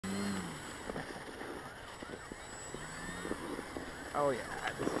Oh yeah,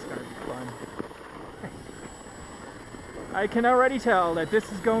 this is gonna be fun. I can already tell that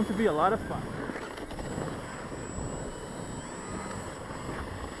this is going to be a lot of fun.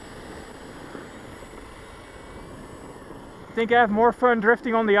 I think I have more fun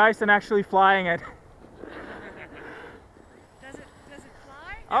drifting on the ice than actually flying it. Does it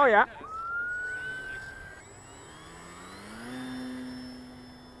fly? Oh yeah.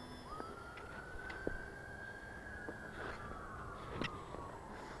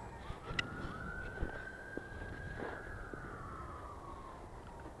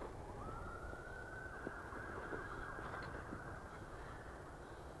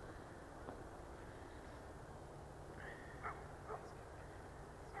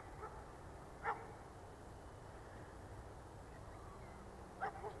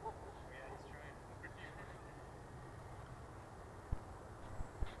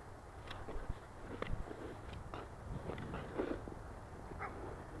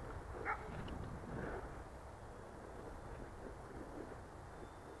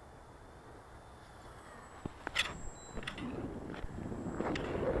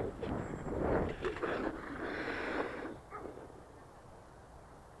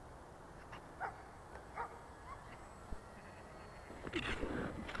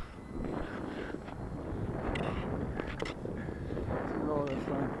 Oh, that's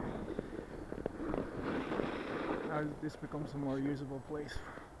fun. Now this becomes a more usable place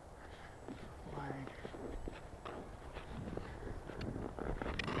for flying.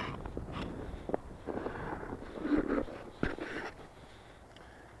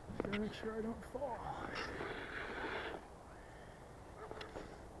 Just gotta make sure I don't fall.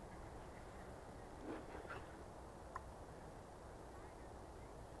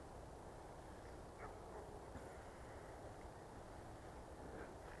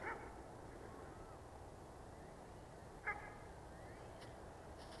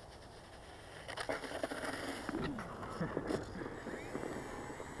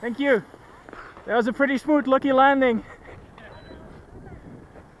 Thank you. That was a pretty smooth, lucky landing.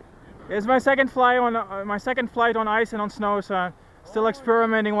 It's my second flight on ice and on snow, so I'm still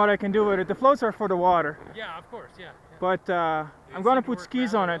experimenting what I can do with it. The floats are for the water. Yeah, of course, yeah. But I'm gonna put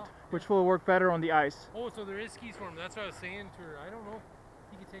skis on it, which will work better on the ice. Oh, so there is skis for him. That's what I was saying to her. I don't know if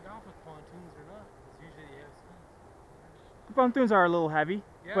you can take off with pontoons or not. Because usually you have skis. The pontoons are a little heavy,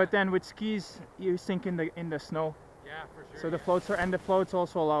 Yeah. but then with skis you sink in the snow. Yeah, for sure. So the floats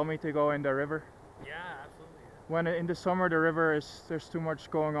also allow me to go in the river. Yeah, absolutely. Yeah. When in the summer the river there's too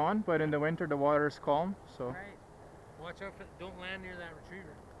much going on, but in the winter the water is calm. So Right. Watch out for, don't land near that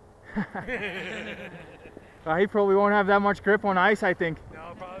retriever. he probably won't have that much grip on ice, I think.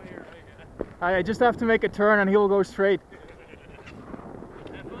 No, probably you're right. Yeah. I just have to make a turn and he'll go straight.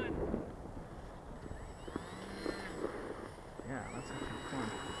 Have fun. Yeah, that's actually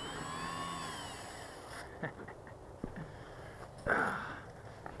fun.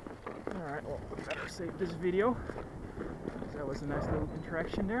 Alright, well, we better save this video. That was a nice little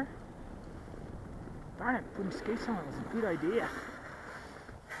interaction there. Darn it, putting skates on was a good idea.